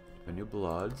 New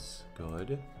Bloods,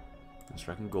 good. And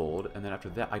striking gold, and then after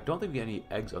that, I don't think we get any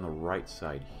eggs on the right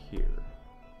side here.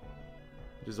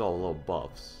 Which is all little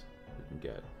buffs we can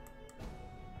get.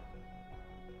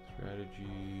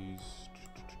 Strategies,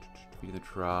 feed the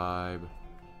tribe,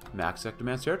 max sec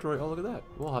demands territory. Oh, look at that.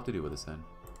 We'll have to do with this then.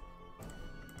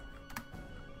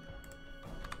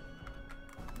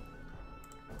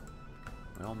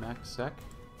 Well, max sec.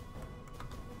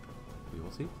 We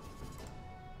will see.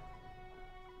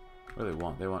 What do they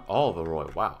want? They want all the royal.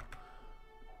 Wow.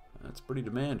 That's pretty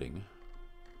demanding.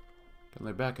 Can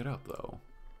they back it up, though?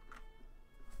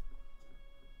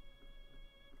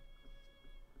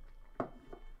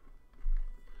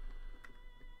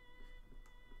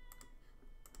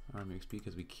 Army XP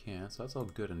because we can. So that's all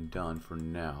good and done for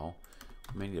now.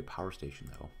 We may need a power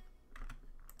station, though.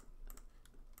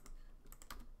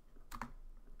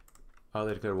 Oh,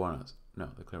 they declared war on us. No,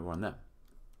 they declared war on them.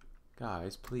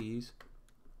 Guys, please.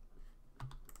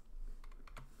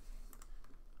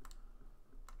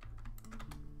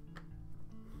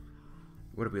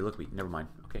 What did we look at? Never mind.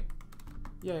 Okay.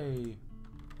 Yay.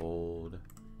 Hold.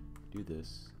 Do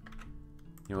this.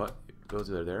 You know what? Those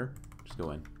that are there, just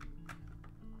go in.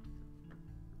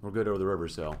 We're good over the river,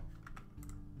 so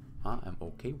I am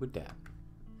okay with that.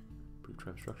 Proof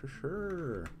tribe structure?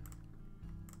 Sure.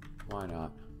 Why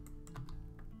not?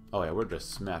 Oh yeah, we're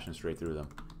just smashing straight through them.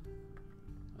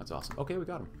 That's awesome. Okay, we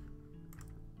got them.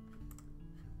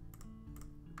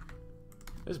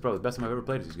 This is probably the best time I've ever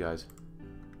played as these guys.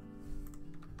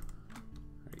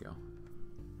 There you go.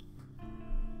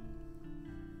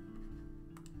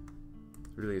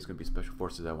 Really, it's going to be special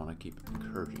forces I want to keep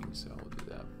encouraging, so we'll do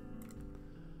that.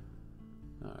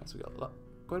 Alright, so we got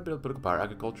quite a bit of political power.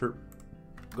 Agriculture.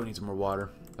 Gonna need some more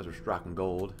water because we're striking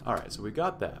gold. Alright, so we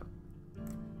got that.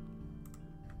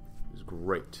 It's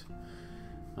great.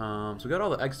 So we got all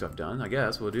the egg stuff done. I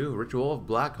guess we'll do a ritual of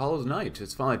Black Hollow's Night.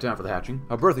 It's finally time for the hatching,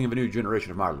 a birthing of a new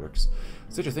generation of Mirelurks.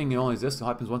 Such a thing only exists and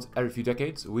happens once every few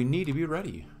decades. We need to be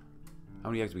ready. How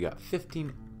many eggs we got?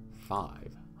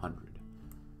 15,500.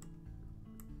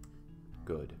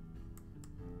 Good.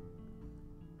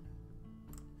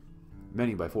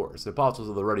 Many by force. The apostles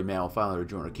of the ruddy man will finally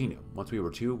rejoin our kingdom. Once we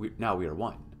were two, now we are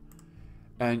one.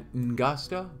 And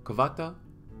Ngasta, Kavata,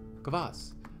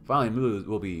 Kavas. Finally, Mlulu's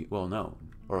will be well known.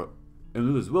 Or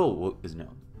Mlulu's will is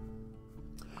known.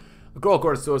 The girl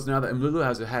court shows now that Mlulu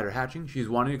has had her hatching. She is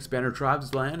wanting to expand her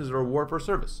tribe's land as a reward for her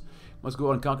service. Must go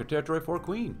out and conquer territory for a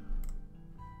queen.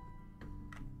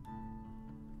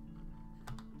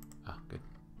 Ah, good.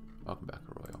 Welcome back,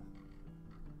 Arroyo.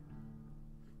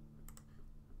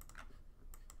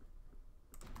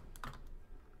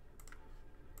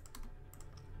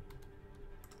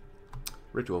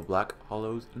 Ritual of Black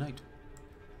Hollow's Night.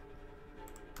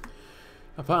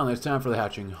 And finally, it's time for the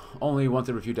hatching. Only once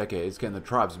every few decades can the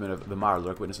tribesmen of the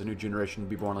Mirelurk witness a new generation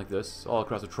be born like this. All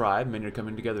across the tribe, many are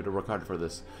coming together to work hard for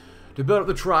this. To build up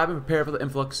the tribe and prepare for the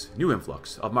new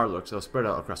influx of Mirelurks that will spread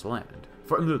out across the land.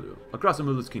 For Mlulu, across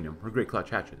Mlulu's kingdom, her great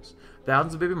clutch hatches.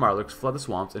 Thousands of baby Mirelurks flood the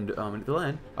swamps and into the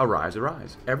land. Arise,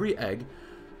 arise. Every egg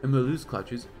in Mlulu's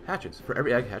clutches hatches. For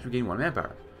every egg hatch, we gain 1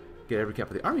 manpower. Get every cap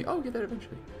of the army. Oh, we'll get that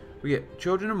eventually. We get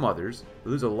children and mothers.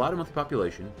 We lose a lot of monthly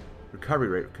population, recovery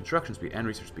rate, construction speed, and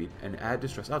research speed, and add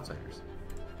distress outsiders.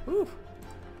 Oof.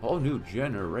 Whole new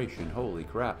generation. Holy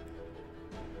crap.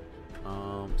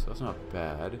 So that's not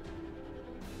bad.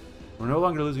 We're no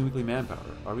longer losing weekly manpower,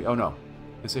 are we? Oh no.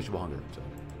 Insatiable hunger. So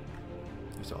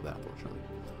we saw that, unfortunately.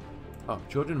 Oh,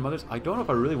 children and mothers. I don't know if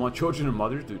I really want children and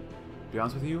mothers, to be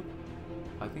honest with you.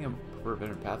 I think I prefer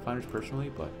veteran pathfinders personally,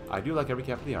 but I do like every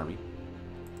cap of the army.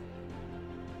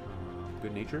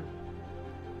 Good nature.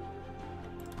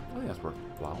 I think that's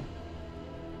worthwhile.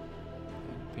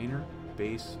 And painter,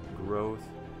 base, growth,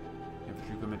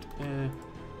 infantry equipment,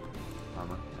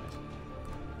 armor, nice.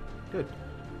 Good.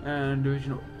 And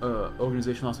division,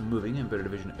 organization loss and moving, and better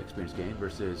division experience gain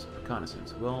versus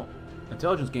reconnaissance. Well,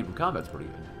 intelligence gain from combat's pretty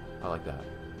good. I like that.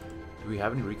 Do we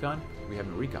have any recon? We have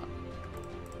no recon.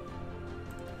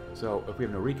 So if we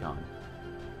have no recon,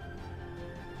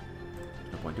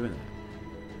 there's no point doing that.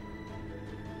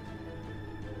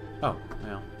 Oh,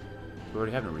 well, we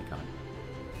already have no recon.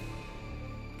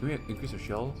 Can we increase our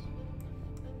shells?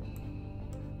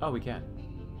 Oh, we can.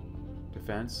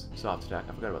 Defense, soft stack.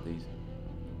 I forgot about these.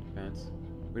 Defense.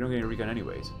 We don't get any recon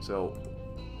anyways, so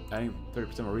adding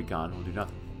 30% more recon will do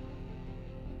nothing.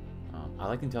 I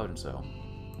like the intelligence though.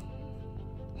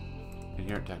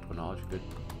 Inherent tactical knowledge, good.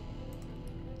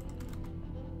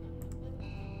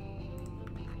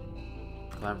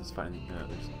 Klamath is fighting.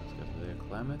 There's guys over there.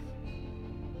 Klamath.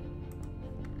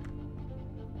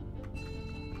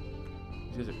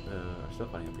 These guys are still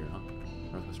fighting up here, huh?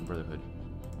 Northwestern Brotherhood.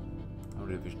 How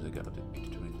many divisions they got? Up to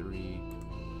 8 to 23.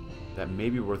 That may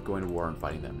be worth going to war and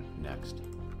fighting them next.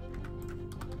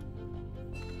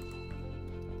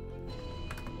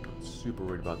 Not super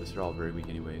worried about this. They're all very weak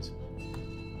anyways.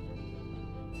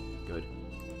 Good.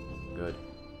 Good.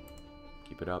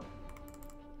 Keep it up.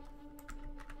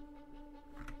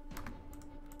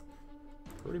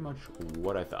 Pretty much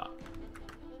what I thought.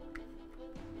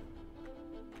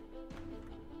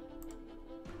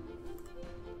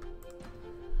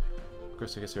 Of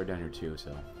course, I guess they're down here too,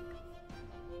 so.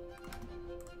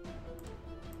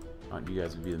 You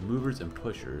guys would be the movers and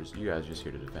pushers. You guys are just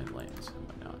here to defend lands and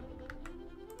whatnot.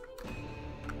 There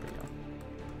you go.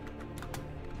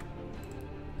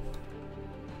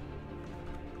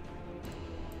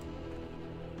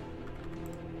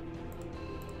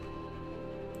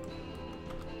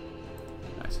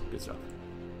 Nice, good stuff.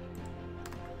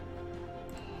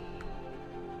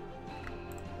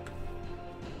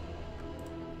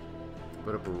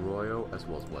 Put up Arroyo as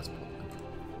well as West Portland.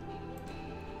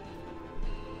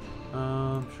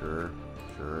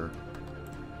 Sure.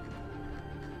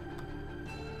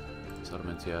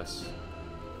 Settlements, yes.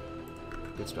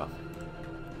 Good stuff.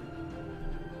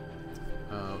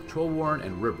 Troll Warren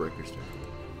and Rib Breakers too.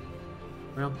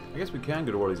 Well, I guess we can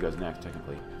go to war with these guys next,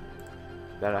 technically.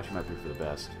 That actually might be for the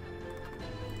best.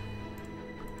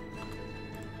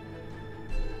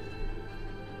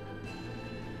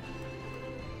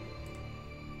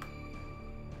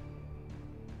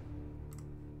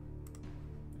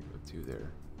 Two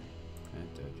there. And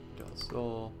Del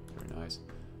Sol. Very nice.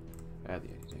 Add the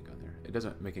anti-tank on there. It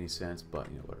doesn't make any sense, but,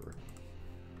 you know, whatever.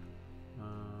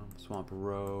 Swamp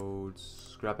roads.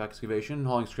 Scrap excavation.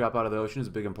 Hauling scrap out of the ocean is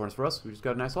a big importance for us. We just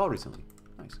got a nice haul recently.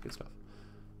 Nice, good stuff.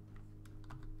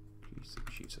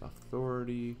 Chiefs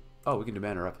authority. Oh, we can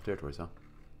demand our apple territories, huh?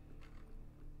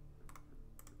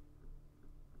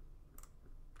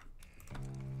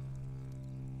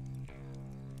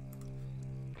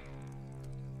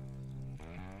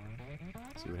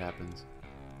 See what happens.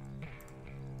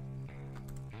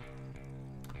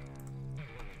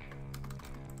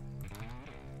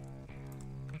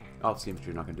 Oh, it seems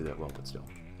you're not going to do that well, but still.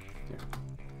 Here.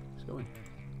 Just go in.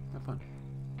 Have fun.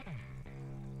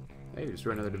 Hey,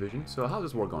 destroy another division. So how's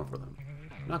this war going for them?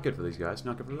 Not good for these guys.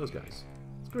 Not good for those guys.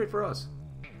 It's great for us.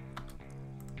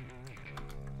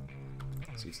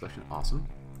 Seed selection. Awesome.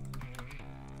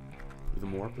 Even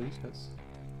more, please. Yes.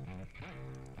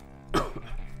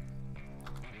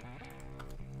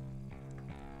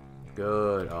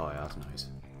 Good. Oh, yeah, that's nice.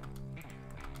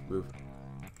 Move.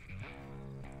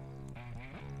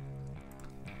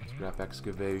 Scrap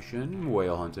excavation.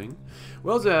 Whale hunting.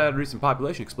 Whales had recent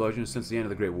population explosions since the end of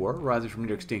the Great War, rising from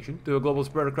near extinction to a global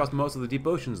spread across most of the deep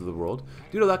oceans of the world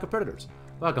due to lack of predators,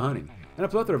 lack of hunting, and a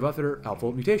plethora of other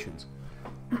helpful mutations.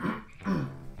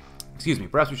 Excuse me.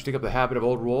 Perhaps we should take up the habit of the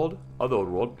old world,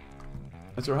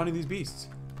 and start hunting these beasts.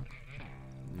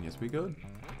 Yes, we could.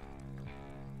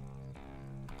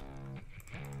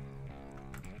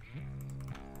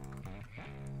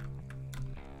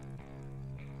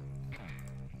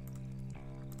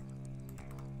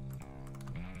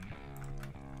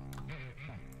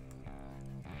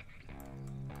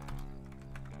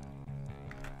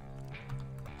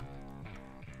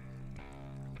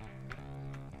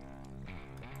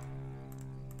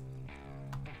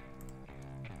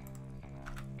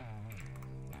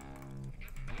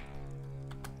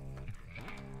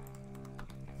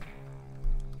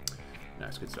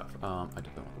 Nice, good stuff. I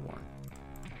definitely want the Warren.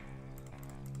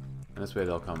 And this way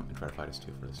they'll come and try to fight us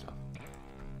too for this stuff.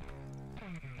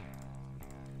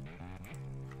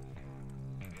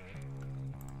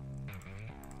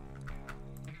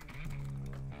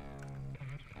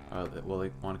 Will they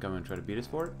want to come and try to beat us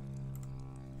for it?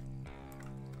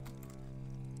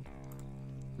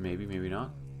 Maybe, maybe not.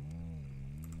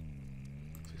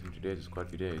 600 days is quite a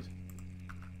few days.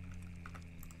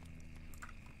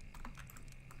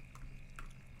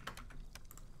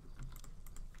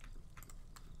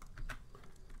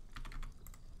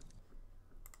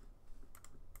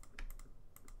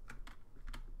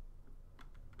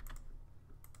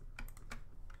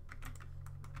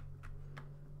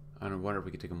 I wonder if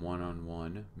we could take him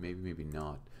one-on-one. Maybe, maybe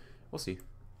not. We'll see.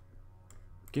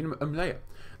 kingdom of Malaya.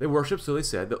 They worshipped, so they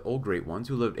said, the old great ones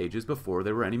who lived ages before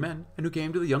there were any men, and who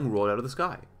came to the young world out of the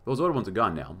sky. Those old ones are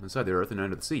gone now, inside the earth and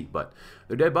under the sea, but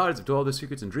their dead bodies have told their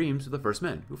secrets and dreams to the first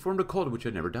men, who formed a cult which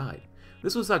had never died.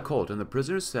 This was that cult, and the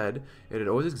prisoners said it had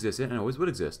always existed and always would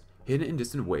exist, hidden in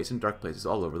distant wastes and dark places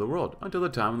all over the world, until the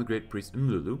time when the great priest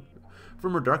Mlulu,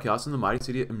 from her dark house in the mighty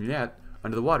city of Mliat,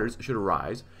 under the waters, should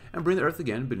arise, and bring the earth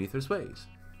again beneath her sways.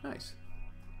 Nice.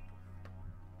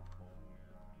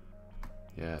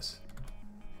 Yes.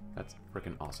 That's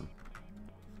freaking awesome.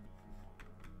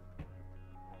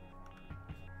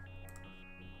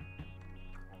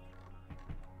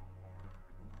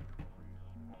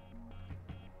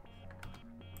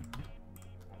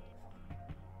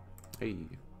 Hey.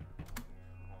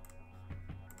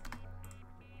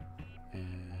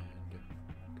 And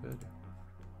good.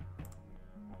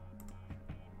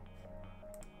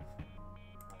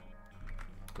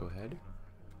 Go ahead.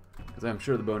 Because I'm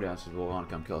sure the bone dancers will want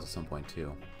to come kill us at some point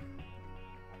too.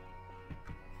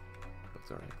 But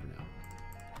it's alright for now.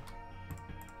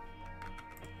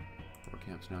 More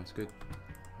camps now, it's good.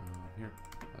 Here,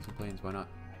 have some planes, why not?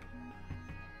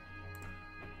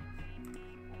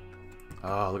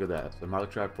 Oh, look at that. The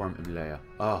Mirelurk Tribe formed in Malaya.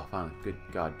 Oh, finally. Good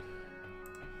God.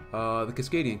 The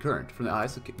Cascadian Current. From the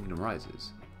ice, the kingdom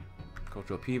rises.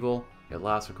 Cultural upheaval. It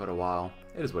lasts for quite a while.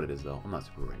 It is what it is, though. I'm not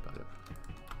super worried about it.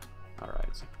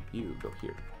 Alright, so you go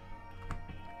here.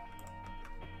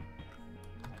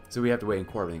 So we have to wait and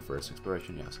core everything first.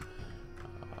 Exploration, yes.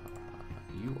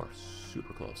 You are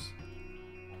super close.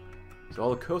 So all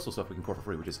the coastal stuff we can core for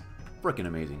free, which is freaking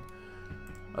amazing.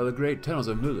 The Great Tunnels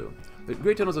of Mlulu. The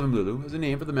Great Tunnels of Mlulu is a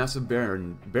name for the massive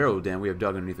barrow dam we have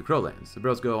dug underneath the Crowlands. The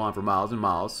barrows go on for miles and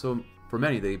miles, so for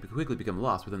many they quickly become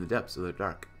lost within the depths of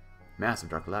the massive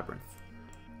dark labyrinth.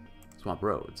 Swamp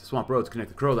roads. Swamp roads connect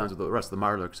the Crowlands with the rest of the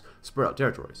Mirelurk's spread out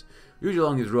territories. Usually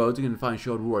along these roads you can find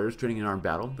shield warriors training in armed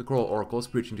battle, the Coral Oracles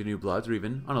preaching to new bloods, or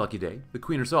even, on a lucky day, the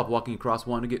Queen herself walking across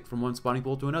one to get from one spawning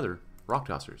pool to another. Rock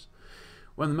tossers.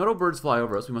 When the metal birds fly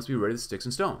over us, we must be ready with sticks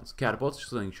and stones, catapults,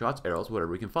 slingshots, arrows,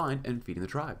 whatever we can find, and feeding the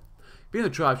tribe. Being the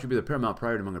tribe should be the paramount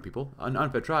priority among our people. An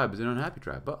unfed tribe is an unhappy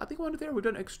tribe, but I think we've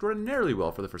done extraordinarily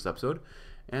well for the first episode,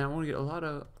 and I want to get a lot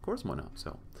of cores and whatnot.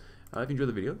 So, if you enjoyed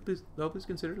the video, please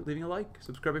consider leaving a like,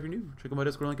 subscribe if you're new, check out my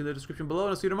Discord link in the description below,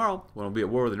 and I'll see you tomorrow when we'll be at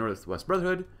war with the Northwest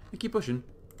Brotherhood, and keep pushing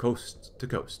coast to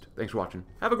coast. Thanks for watching.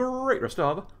 Have a great rest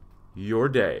of your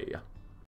day.